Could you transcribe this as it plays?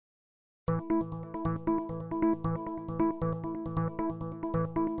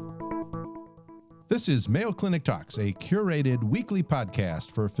This is Mayo Clinic Talks, a curated weekly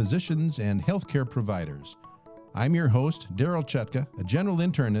podcast for physicians and healthcare providers. I'm your host, Daryl Chutka, a general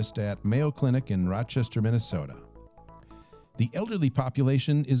internist at Mayo Clinic in Rochester, Minnesota. The elderly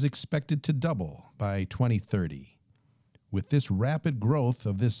population is expected to double by 2030. With this rapid growth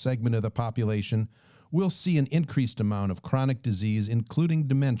of this segment of the population, we'll see an increased amount of chronic disease, including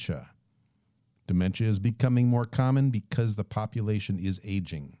dementia. Dementia is becoming more common because the population is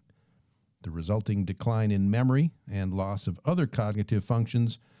aging. The resulting decline in memory and loss of other cognitive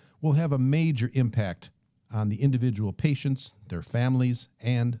functions will have a major impact on the individual patients, their families,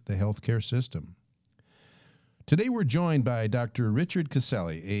 and the healthcare system. Today we're joined by Dr. Richard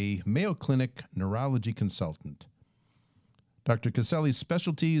Caselli, a Mayo Clinic neurology consultant. Dr. Caselli's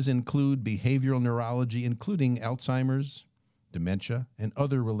specialties include behavioral neurology, including Alzheimer's, dementia, and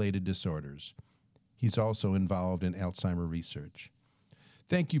other related disorders. He's also involved in Alzheimer research.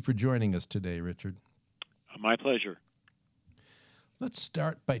 Thank you for joining us today, Richard. My pleasure. Let's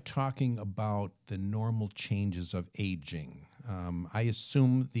start by talking about the normal changes of aging. I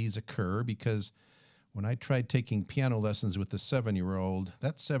assume these occur because when I tried taking piano lessons with a 7-year-old,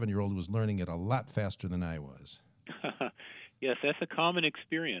 that 7-year-old was learning it a lot faster than I was. Yes, that's a common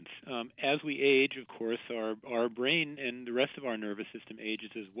experience. As we age, of course, our brain and the rest of our nervous system ages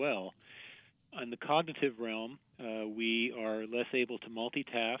as well. In the cognitive realm, we are less able to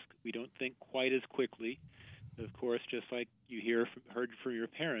multitask. We don't think quite as quickly. Of course, just like you heard from your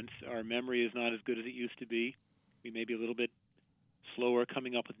parents, our memory is not as good as it used to be. We may be a little bit slower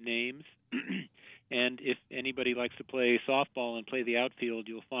coming up with names. And if anybody likes to play softball and play the outfield,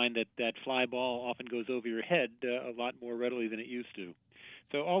 you'll find that that fly ball often goes over your head a lot more readily than it used to.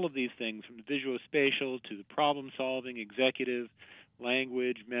 So all of these things, from the visuospatial to the problem-solving, executive,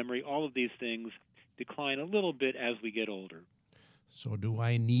 language, memory, all of these things decline a little bit as we get older. So do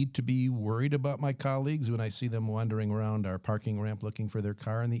I need to be worried about my colleagues when I see them wandering around our parking ramp looking for their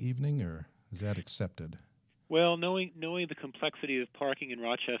car in the evening, or is that accepted? Well, knowing the complexity of parking in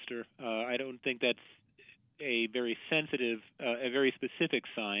Rochester, I don't think that's a very sensitive, a very specific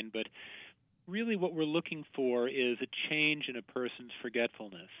sign, but really what we're looking for is a change in a person's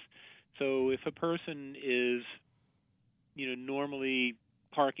forgetfulness. So if a person is normally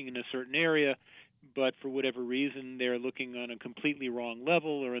parking in a certain area, but for whatever reason they're looking on a completely wrong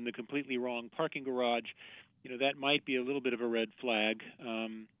level or in the completely wrong parking garage, that might be a little bit of a red flag.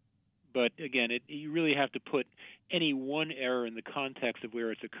 But again, you really have to put any one error in the context of where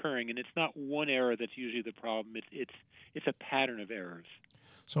it's occurring, and it's not one error that's usually the problem. It's a pattern of errors.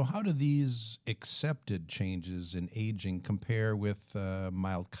 So how do these accepted changes in aging compare with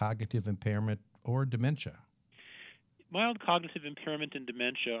mild cognitive impairment or dementia? Mild cognitive impairment and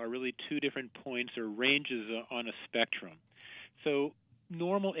dementia are really two different points or ranges on a spectrum. So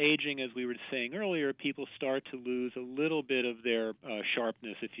normal aging, as we were saying earlier, people start to lose a little bit of their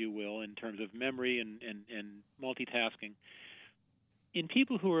sharpness, if you will, in terms of memory and multitasking. In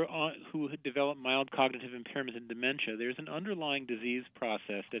people who develop mild cognitive impairment and dementia, there's an underlying disease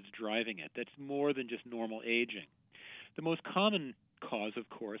process that's driving it. That's more than just normal aging. The most common cause, of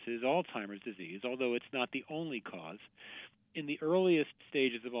course, is Alzheimer's disease, although it's not the only cause. In the earliest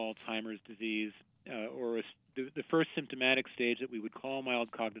stages of Alzheimer's disease, or the first symptomatic stage that we would call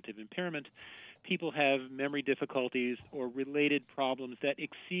mild cognitive impairment, people have memory difficulties or related problems that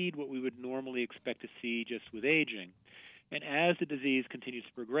exceed what we would normally expect to see just with aging. And as the disease continues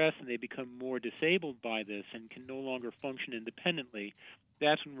to progress and they become more disabled by this and can no longer function independently,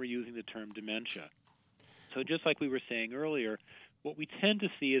 that's when we're using the term dementia. So just like we were saying earlier, what we tend to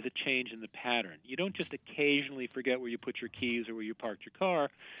see is a change in the pattern. You don't just occasionally forget where you put your keys or where you parked your car,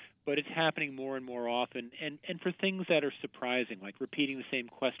 but it's happening more and more often, and for things that are surprising, like repeating the same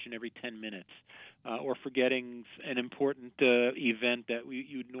question every 10 minutes, or forgetting an important event that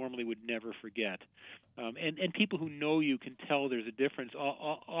you normally would never forget. And people who know you can tell there's a difference,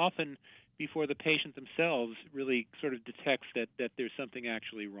 often before the patient themselves really sort of detects that there's something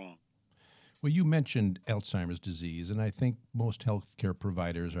actually wrong. Well, you mentioned Alzheimer's disease, and I think most healthcare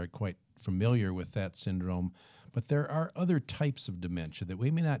providers are quite familiar with that syndrome, but there are other types of dementia that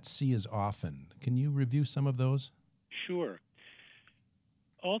we may not see as often. Can you review some of those? Sure.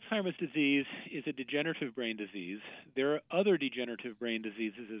 Alzheimer's disease is a degenerative brain disease. There are other degenerative brain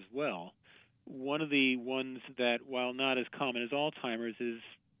diseases as well. One of the ones that, while not as common as Alzheimer's, is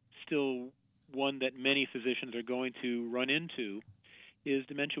still one that many physicians are going to run into, is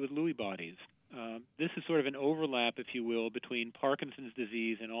dementia with Lewy bodies. This is sort of an overlap, if you will, between Parkinson's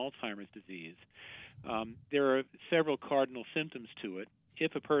disease and Alzheimer's disease. There are several cardinal symptoms to it.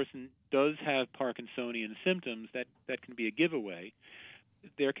 if a person does have Parkinsonian symptoms, that can be a giveaway.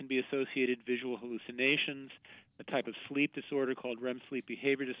 There can be associated visual hallucinations, a type of sleep disorder called REM sleep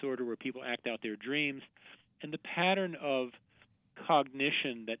behavior disorder where people act out their dreams. And the pattern of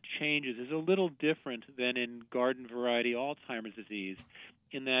cognition that changes is a little different than in garden variety Alzheimer's disease,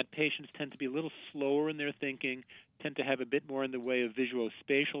 in that patients tend to be a little slower in their thinking, tend to have a bit more in the way of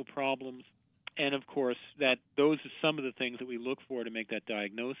visuospatial problems, and of course that those are some of the things that we look for to make that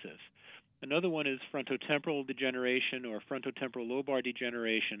diagnosis. Another one is frontotemporal degeneration or frontotemporal lobar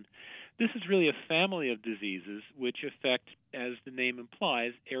degeneration. This is really a family of diseases which affect, as the name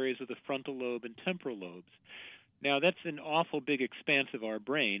implies, areas of the frontal lobe and temporal lobes. Now, that's an awful big expanse of our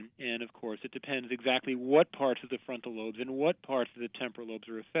brain, and of course it depends exactly what parts of the frontal lobes and what parts of the temporal lobes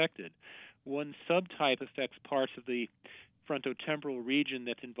are affected. One subtype affects parts of the frontotemporal region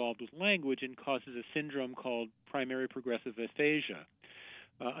that's involved with language and causes a syndrome called primary progressive aphasia.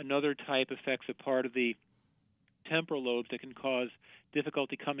 Another type affects a part of the temporal lobes that can cause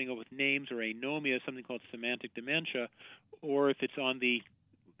difficulty coming up with names or anomia, something called semantic dementia, or if it's on the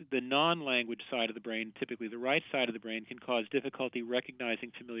non-language side of the brain, typically the right side of the brain, can cause difficulty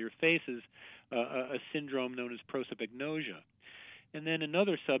recognizing familiar faces, a syndrome known as prosopagnosia. And then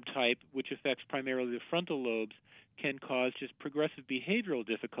another subtype, which affects primarily the frontal lobes, can cause just progressive behavioral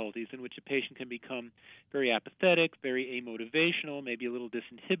difficulties in which a patient can become very apathetic, very amotivational, maybe a little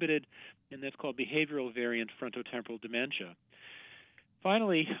disinhibited, and that's called behavioral variant frontotemporal dementia.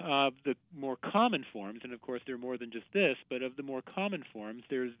 Finally, the more common forms, and of course there are more than just this, but of the more common forms,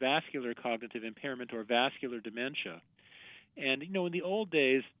 there's vascular cognitive impairment or vascular dementia. And, in the old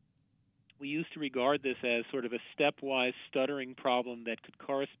days, we used to regard this as sort of a stepwise stuttering problem that could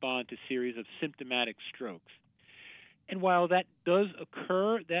correspond to a series of symptomatic strokes. And while that does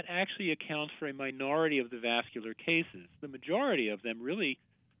occur, that actually accounts for a minority of the vascular cases. The majority of them really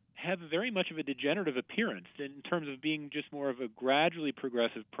have very much of a degenerative appearance in terms of being just more of a gradually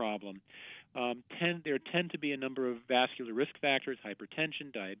progressive problem. There tend to be a number of vascular risk factors: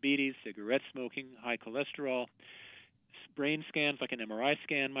 hypertension, diabetes, cigarette smoking, high cholesterol. Brain scans like an MRI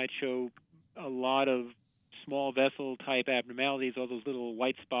scan might show a lot of small vessel type abnormalities, all those little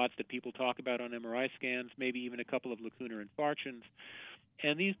white spots that people talk about on MRI scans, maybe even a couple of lacunar infarctions.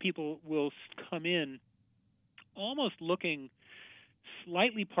 And these people will come in almost looking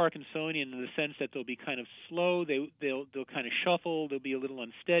slightly Parkinsonian in the sense that they'll be kind of slow, they'll kind of shuffle, they'll be a little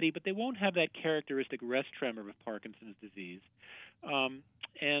unsteady, but they won't have that characteristic rest tremor of Parkinson's disease.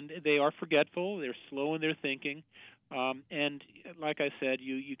 And they are forgetful, they're slow in their thinking. And like I said,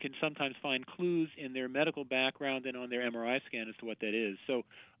 you can sometimes find clues in their medical background and on their MRI scan as to what that is. So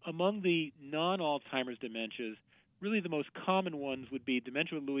among the non-Alzheimer's dementias, really the most common ones would be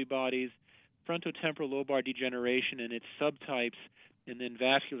dementia with Lewy bodies, frontotemporal lobar degeneration and its subtypes, and then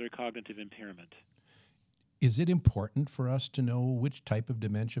vascular cognitive impairment. Is it important for us to know which type of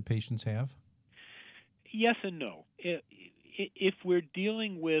dementia patients have? Yes and no. If we're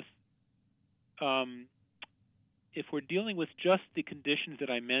dealing with just the conditions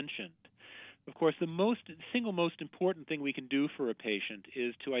that I mentioned, of course, the single most important thing we can do for a patient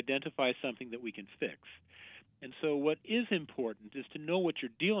is to identify something that we can fix. And so what is important is to know what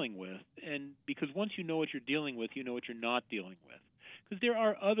you're dealing with, and because once you know what you're dealing with, you know what you're not dealing with. Because there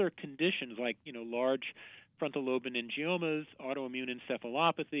are other conditions like, large frontal lobe meningiomas, autoimmune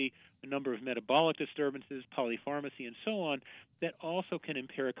encephalopathy, a number of metabolic disturbances, polypharmacy, and so on, that also can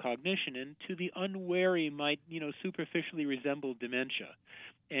impair cognition and to the unwary might, superficially resemble dementia.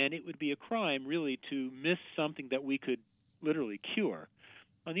 And it would be a crime, really, to miss something that we could literally cure.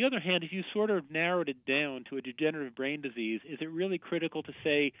 On the other hand, if you sort of narrowed it down to a degenerative brain disease, is it really critical to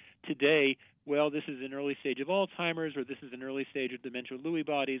say today, well, this is an early stage of Alzheimer's or this is an early stage of dementia with Lewy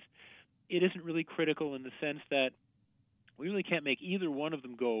bodies? It isn't really critical in the sense that we really can't make either one of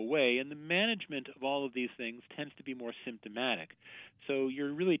them go away, and the management of all of these things tends to be more symptomatic. So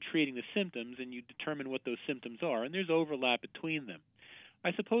you're really treating the symptoms, and you determine what those symptoms are, and there's overlap between them.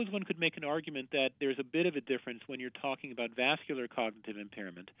 I suppose one could make an argument that there's a bit of a difference when you're talking about vascular cognitive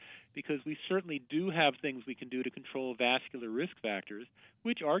impairment, because we certainly do have things we can do to control vascular risk factors,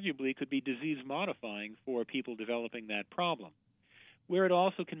 which arguably could be disease-modifying for people developing that problem. Where it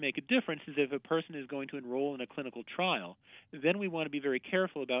also can make a difference is if a person is going to enroll in a clinical trial. Then we want to be very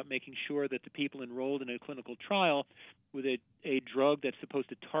careful about making sure that the people enrolled in a clinical trial with a drug that's supposed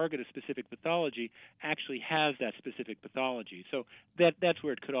to target a specific pathology actually has that specific pathology. So that's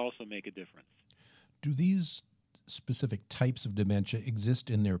where it could also make a difference. Do these specific types of dementia exist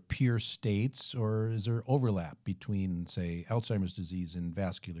in their peer states, or is there overlap between, say, Alzheimer's disease and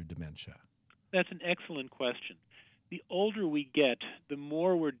vascular dementia? That's an excellent question. the older we get, the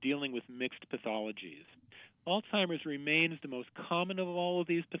more we're dealing with mixed pathologies. Alzheimer's remains the most common of all of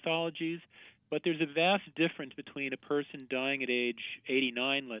these pathologies, but there's a vast difference between a person dying at age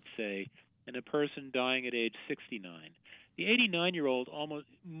 89, let's say, and a person dying at age 69. The 89-year-old, almost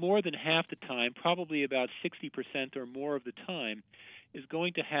more than half the time, probably about 60% or more of the time, is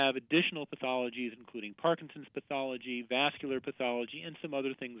going to have additional pathologies, including Parkinson's pathology, vascular pathology, and some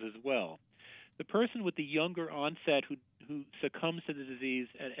other things as well. The person with the younger onset who succumbs to the disease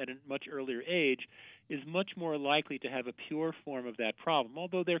at a much earlier age is much more likely to have a pure form of that problem,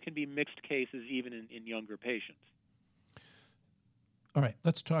 although there can be mixed cases even in younger patients. All right,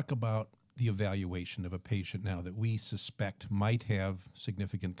 let's talk about the evaluation of a patient now that we suspect might have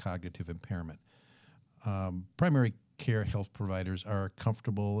significant cognitive impairment. Primary care health providers are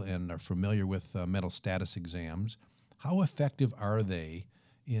comfortable and are familiar with mental status exams. How effective are they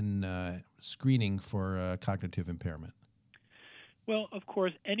in screening for cognitive impairment? Well, of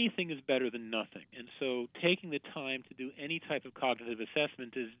course, anything is better than nothing. And so taking the time to do any type of cognitive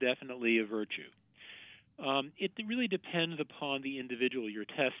assessment is definitely a virtue. It really depends upon the individual you're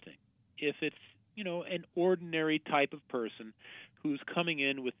testing. If it's, an ordinary type of person who's coming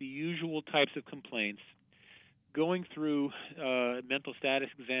in with the usual types of complaints, going through a mental status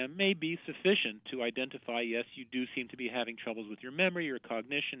exam may be sufficient to identify, yes, you do seem to be having troubles with your memory or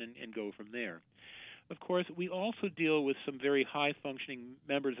cognition, and go from there. Of course, we also deal with some very high-functioning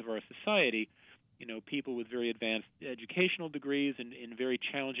members of our society, people with very advanced educational degrees and in very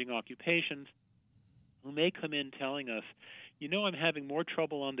challenging occupations who may come in telling us, I'm having more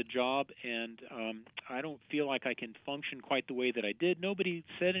trouble on the job, and I don't feel like I can function quite the way that I did. Nobody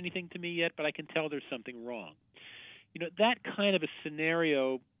said anything to me yet, but I can tell there's something wrong. That kind of a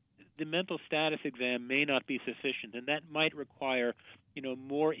scenario, the mental status exam may not be sufficient, and that might require,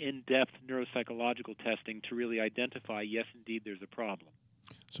 more in-depth neuropsychological testing to really identify, yes, indeed, there's a problem.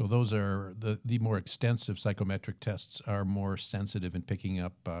 So those are the more extensive psychometric tests are more sensitive in picking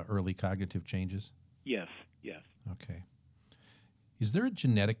up early cognitive changes? Yes. Okay. Is there a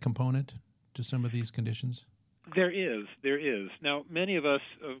genetic component to some of these conditions? There is. Now, many of us,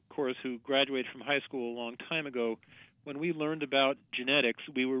 of course, who graduated from high school a long time ago, when we learned about genetics,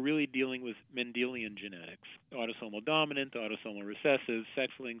 we were really dealing with Mendelian genetics, autosomal dominant, autosomal recessive,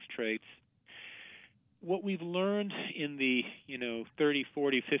 sex-linked traits. What we've learned in the 30,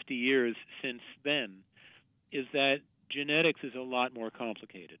 40, 50 years since then is that genetics is a lot more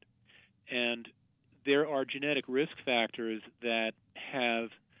complicated. And there are genetic risk factors that have,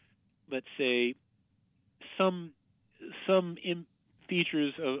 let's say, some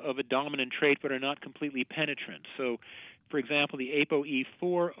features of a dominant trait but are not completely penetrant. So, for example, the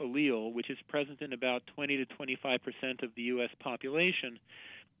ApoE4 allele, which is present in about 20 to 25% of the U.S. population,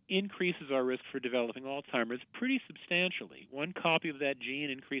 increases our risk for developing Alzheimer's pretty substantially. One copy of that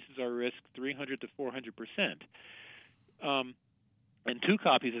gene increases our risk 300 to 400%. And two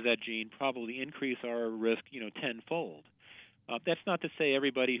copies of that gene probably increase our risk, tenfold. That's not to say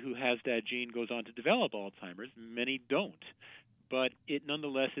everybody who has that gene goes on to develop Alzheimer's. Many don't. But it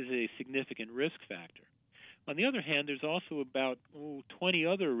nonetheless is a significant risk factor. On the other hand, there's also about 20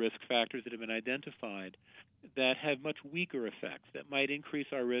 other risk factors that have been identified that have much weaker effects that might increase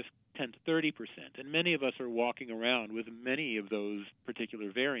our risk 10 to 30%. And many of us are walking around with many of those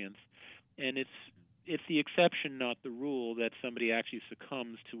particular variants. And it's the exception, not the rule, that somebody actually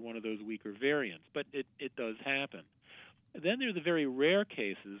succumbs to one of those weaker variants. But it does happen. Then there are the very rare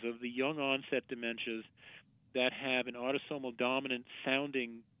cases of the young onset dementias that have an autosomal dominant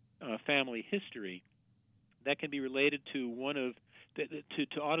sounding family history that can be related to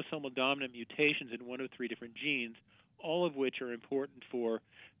to autosomal dominant mutations in one of three different genes, all of which are important for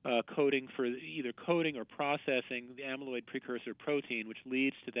coding or processing the amyloid precursor protein, which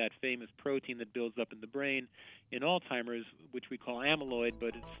leads to that famous protein that builds up in the brain in Alzheimer's, which we call amyloid,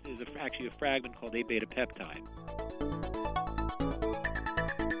 but it's actually a fragment called A beta peptide.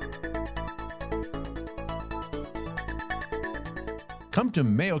 Come to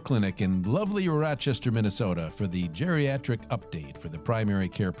Mayo Clinic in lovely Rochester, Minnesota for the Geriatric Update for the Primary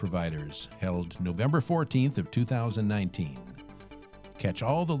Care Providers, held November 14th of 2019. Catch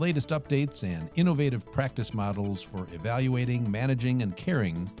all the latest updates and innovative practice models for evaluating, managing, and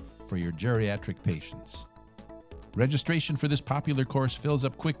caring for your geriatric patients. Registration for this popular course fills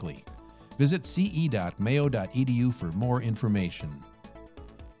up quickly. Visit ce.mayo.edu for more information.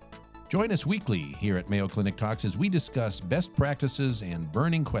 Join us weekly here at Mayo Clinic Talks as we discuss best practices and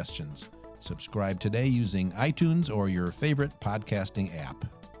burning questions. Subscribe today using iTunes or your favorite podcasting app.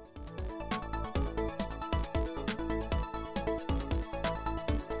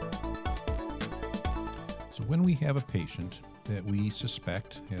 So when we have a patient that we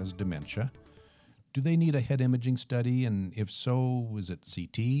suspect has dementia, do they need a head imaging study? And if so, is it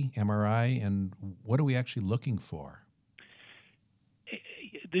CT, MRI, and what are we actually looking for?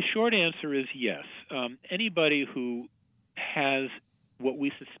 The short answer is yes. Anybody who has what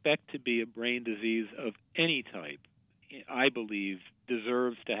we suspect to be a brain disease of any type, I believe,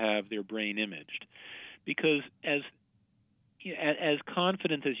 deserves to have their brain imaged. Because as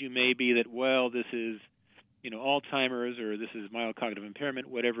confident as you may be that, well, this is, Alzheimer's or this is mild cognitive impairment,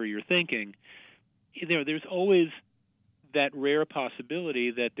 whatever you're thinking, there's always that rare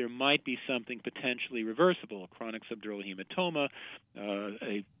possibility that there might be something potentially reversible, a chronic subdural hematoma,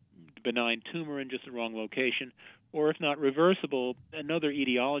 a benign tumor in just the wrong location, or if not reversible, another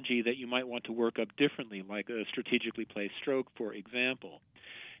etiology that you might want to work up differently, like a strategically placed stroke, for example.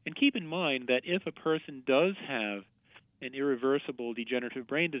 And keep in mind that if a person does have an irreversible degenerative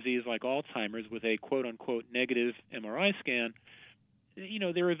brain disease like Alzheimer's with a quote-unquote negative MRI scan,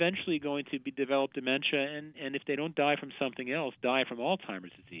 they're eventually going to develop dementia, and if they don't die from something else, die from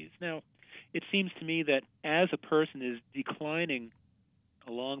Alzheimer's disease. Now, it seems to me that as a person is declining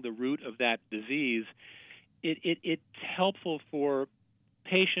along the route of that disease, it's helpful for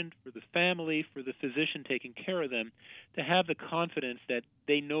patient, for the family, for the physician taking care of them, to have the confidence that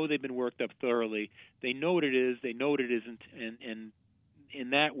they know they've been worked up thoroughly, they know what it is, they know what it isn't, and in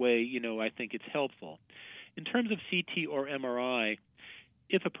that way, I think it's helpful. In terms of CT or MRI,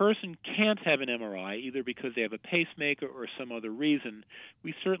 if a person can't have an MRI, either because they have a pacemaker or some other reason,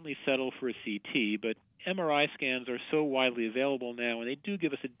 we certainly settle for a CT, but MRI scans are so widely available now, and they do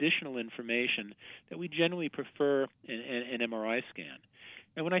give us additional information that we generally prefer an MRI scan.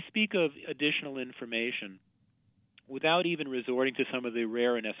 And when I speak of additional information, without even resorting to some of the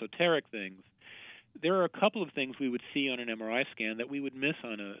rare and esoteric things, there are a couple of things we would see on an MRI scan that we would miss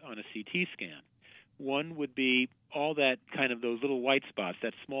on a CT scan. One would be all that kind of those little white spots,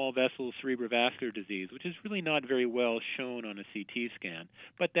 that small vessel cerebrovascular disease, which is really not very well shown on a CT scan,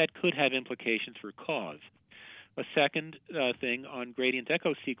 but that could have implications for cause. A second thing, on gradient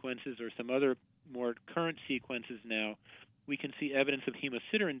echo sequences or some other more current sequences now, we can see evidence of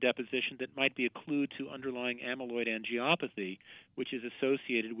hemosiderin deposition that might be a clue to underlying amyloid angiopathy, which is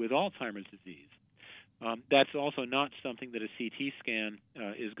associated with Alzheimer's disease. That's also not something that a CT scan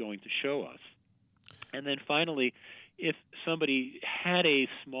is going to show us. And then finally, if somebody had a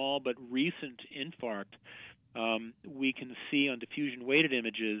small but recent infarct, we can see on diffusion-weighted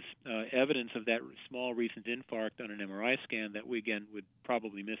images evidence of that small recent infarct on an MRI scan that we, again, would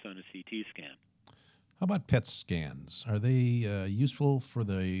probably miss on a CT scan. How about PET scans? Are they useful for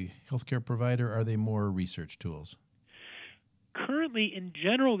the healthcare provider, or are they more research tools? Currently, in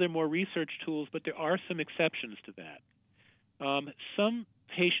general, they're more research tools, but there are some exceptions to that. Some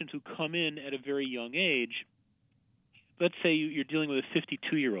patients who come in at a very young age, let's say you're dealing with a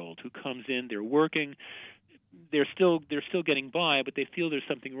 52-year-old who comes in, they're working, they're still getting by, but they feel there's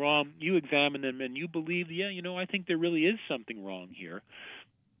something wrong. You examine them and you believe, I think there really is something wrong here.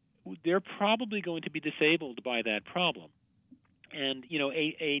 They're probably going to be disabled by that problem. And,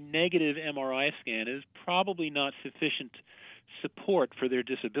 a negative MRI scan is probably not sufficient support for their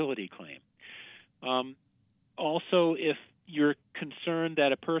disability claim. Also, if you're concerned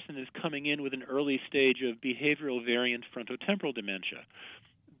that a person is coming in with an early stage of behavioral variant frontotemporal dementia,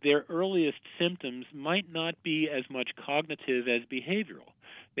 their earliest symptoms might not be as much cognitive as behavioral.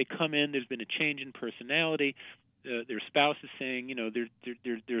 They come in, there's been a change in personality, their spouse is saying,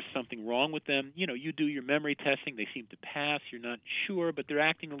 there's something wrong with them. You do your memory testing, they seem to pass, you're not sure, but they're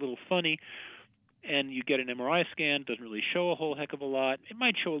acting a little funny. And you get an MRI scan, doesn't really show a whole heck of a lot. It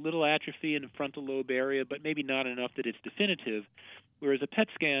might show a little atrophy in the frontal lobe area, but maybe not enough that it's definitive, whereas a PET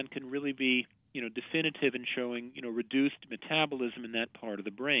scan can really be, definitive in showing, reduced metabolism in that part of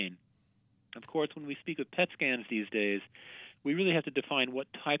the brain. Of course, when we speak of PET scans these days, we really have to define what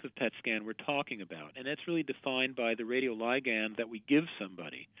type of PET scan we're talking about, and that's really defined by the radioligand that we give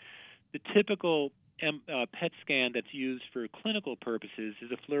somebody. The typical PET scan that's used for clinical purposes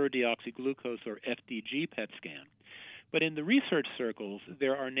is a fluorodeoxyglucose or FDG PET scan. But in the research circles,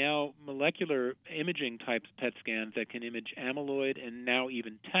 there are now molecular imaging type PET scans that can image amyloid and now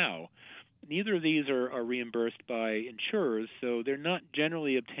even tau. Neither of these are reimbursed by insurers, so they're not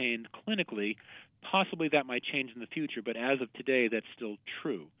generally obtained clinically. Possibly that might change in the future, but as of today, that's still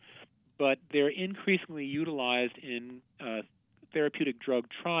true. But they're increasingly utilized in therapeutic drug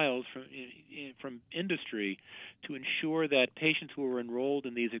trials from industry to ensure that patients who are enrolled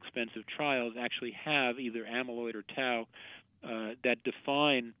in these expensive trials actually have either amyloid or tau that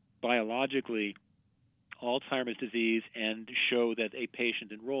define biologically Alzheimer's disease and show that a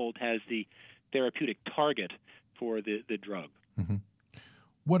patient enrolled has the therapeutic target for the drug. Mm-hmm.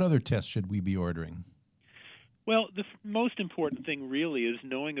 What other tests should we be ordering? Well, the most important thing really is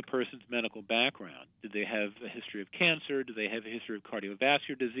knowing a person's medical background. Do they have a history of cancer? Do they have a history of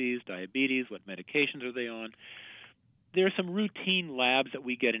cardiovascular disease, diabetes? What medications are they on? There are some routine labs that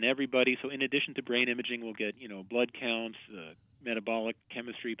we get in everybody. So in addition to brain imaging, we'll get, blood counts, metabolic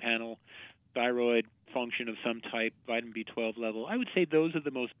chemistry panel, thyroid function of some type, vitamin B12 level. I would say those are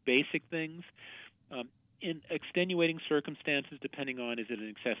the most basic things. In extenuating circumstances, depending on, is it an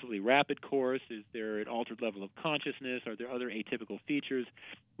excessively rapid course? Is there an altered level of consciousness? Are there other atypical features?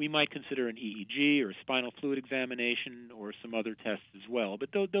 We might consider an EEG or spinal fluid examination or some other tests as well. But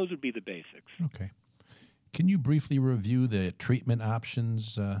those would be the basics. Okay. Can you briefly review the treatment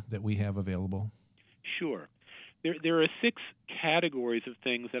options that we have available? Sure. There are 6 categories of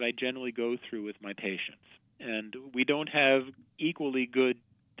things that I generally go through with my patients. And we don't have equally good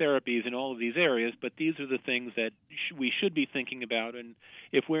therapies in all of these areas, but these are the things that we should be thinking about. And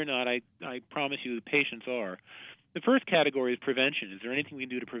if we're not, I promise you the patients are. The first category is prevention. Is there anything we can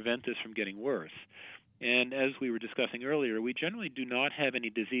do to prevent this from getting worse? And as we were discussing earlier, we generally do not have any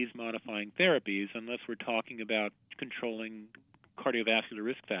disease-modifying therapies unless we're talking about controlling cardiovascular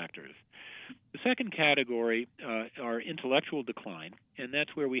risk factors. The second category are intellectual decline, and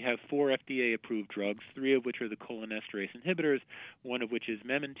that's where we have 4 FDA-approved drugs, 3 of which are the cholinesterase inhibitors, 1 of which is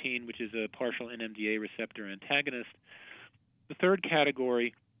memantine, which is a partial NMDA receptor antagonist. The third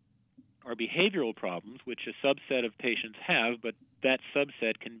category are behavioral problems, which a subset of patients have, but that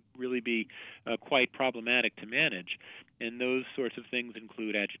subset can really be quite problematic to manage. And those sorts of things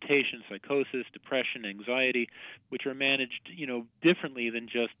include agitation, psychosis, depression, anxiety, which are managed, differently than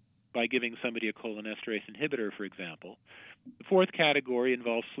just by giving somebody a cholinesterase inhibitor, for example. The fourth category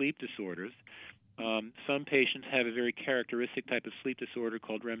involves sleep disorders. Some patients have a very characteristic type of sleep disorder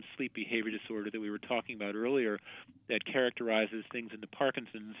called REM sleep behavior disorder that we were talking about earlier that characterizes things in the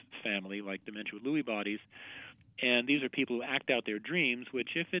Parkinson's family, like dementia with Lewy bodies. And these are people who act out their dreams,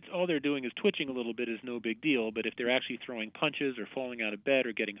 which if it's all they're doing is twitching a little bit is no big deal. But if they're actually throwing punches or falling out of bed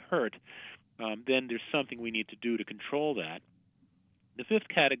or getting hurt, then there's something we need to do to control that. The fifth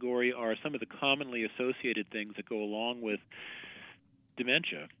category are some of the commonly associated things that go along with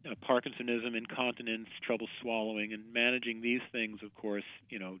dementia, Parkinsonism, incontinence, trouble swallowing, and managing these things, of course,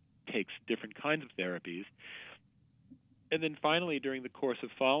 takes different kinds of therapies. And then finally, during the course of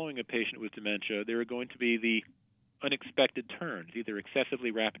following a patient with dementia, there are going to be the unexpected turns, either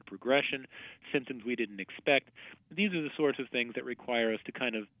excessively rapid progression, symptoms we didn't expect. These are the sorts of things that require us to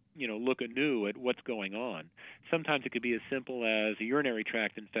kind of, look anew at what's going on. Sometimes it could be as simple as a urinary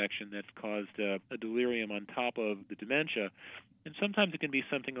tract infection that's caused a delirium on top of the dementia, and sometimes it can be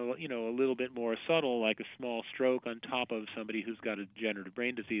something, a little bit more subtle, like a small stroke on top of somebody who's got a degenerative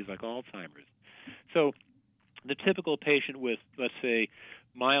brain disease like Alzheimer's. So the typical patient with, let's say,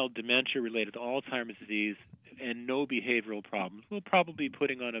 mild dementia related to Alzheimer's disease and no behavioral problems will probably be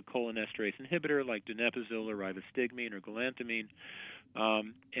putting on a cholinesterase inhibitor like donepezil or rivastigmine or galantamine,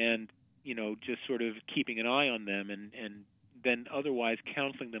 and just sort of keeping an eye on them, and then otherwise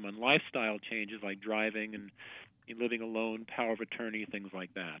counseling them on lifestyle changes like driving and living alone, power of attorney, things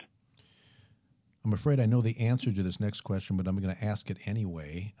like that. I'm afraid I know the answer to this next question, but I'm going to ask it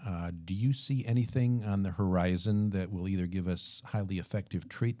anyway. Do you see anything on the horizon that will either give us highly effective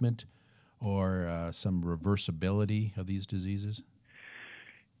treatment or some reversibility of these diseases?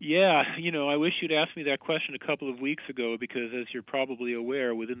 Yeah, I wish you'd asked me that question a couple of weeks ago because, as you're probably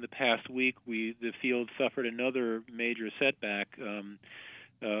aware, within the past week, the field suffered another major setback.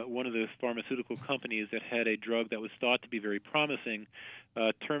 One of the pharmaceutical companies that had a drug that was thought to be very promising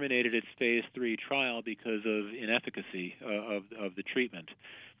terminated its phase 3 trial because of inefficacy of the treatment.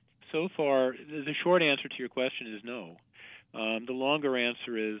 So far, the short answer to your question is no. The longer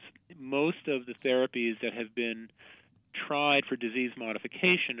answer is most of the therapies that have been tried for disease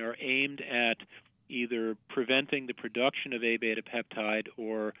modification are aimed at either preventing the production of A-beta peptide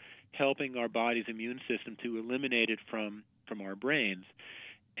or helping our body's immune system to eliminate it from our brains.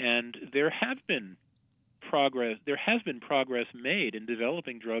 And there has been progress made in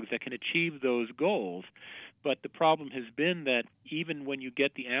developing drugs that can achieve those goals. But the problem has been that even when you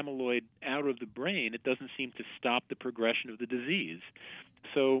get the amyloid out of the brain, it doesn't seem to stop the progression of the disease.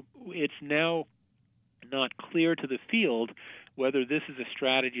 So it's now not clear to the field whether this is a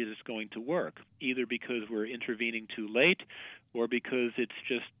strategy that's going to work, either because we're intervening too late or because it's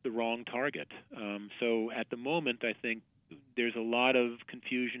just the wrong target. So at the moment, I think there's a lot of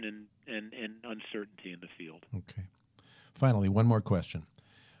confusion and uncertainty in the field. Okay. Finally, one more question.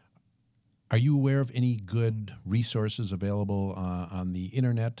 Are you aware of any good resources available on the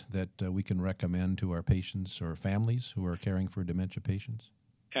internet that we can recommend to our patients or families who are caring for dementia patients?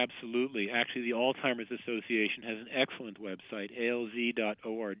 Absolutely. Actually, the Alzheimer's Association has an excellent website,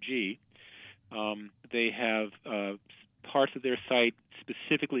 alz.org. They have parts of their site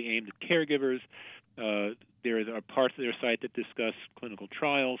specifically aimed at caregivers. There are parts of their site that discuss clinical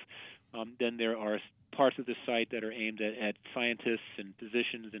trials. Then there are parts of the site that are aimed at scientists and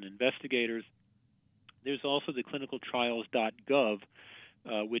physicians and investigators. There's also the clinicaltrials.gov,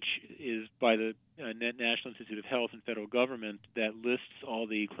 which is by the National Institute of Health and federal government, that lists all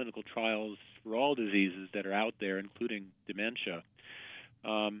the clinical trials for all diseases that are out there, including dementia.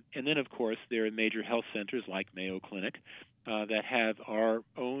 And then, of course, there are major health centers like Mayo Clinic that have our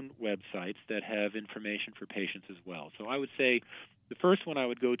own websites that have information for patients as well. So I would say the first one I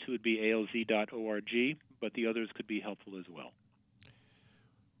would go to would be alz.org, but the others could be helpful as well.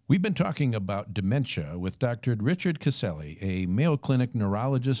 We've been talking about dementia with Dr. Richard Caselli, a Mayo Clinic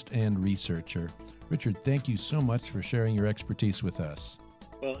neurologist and researcher. Richard, thank you so much for sharing your expertise with us.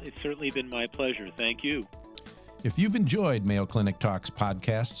 Well, it's certainly been my pleasure. Thank you. If you've enjoyed Mayo Clinic Talks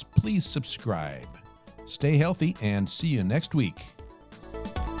podcasts, please subscribe. Stay healthy and see you next week.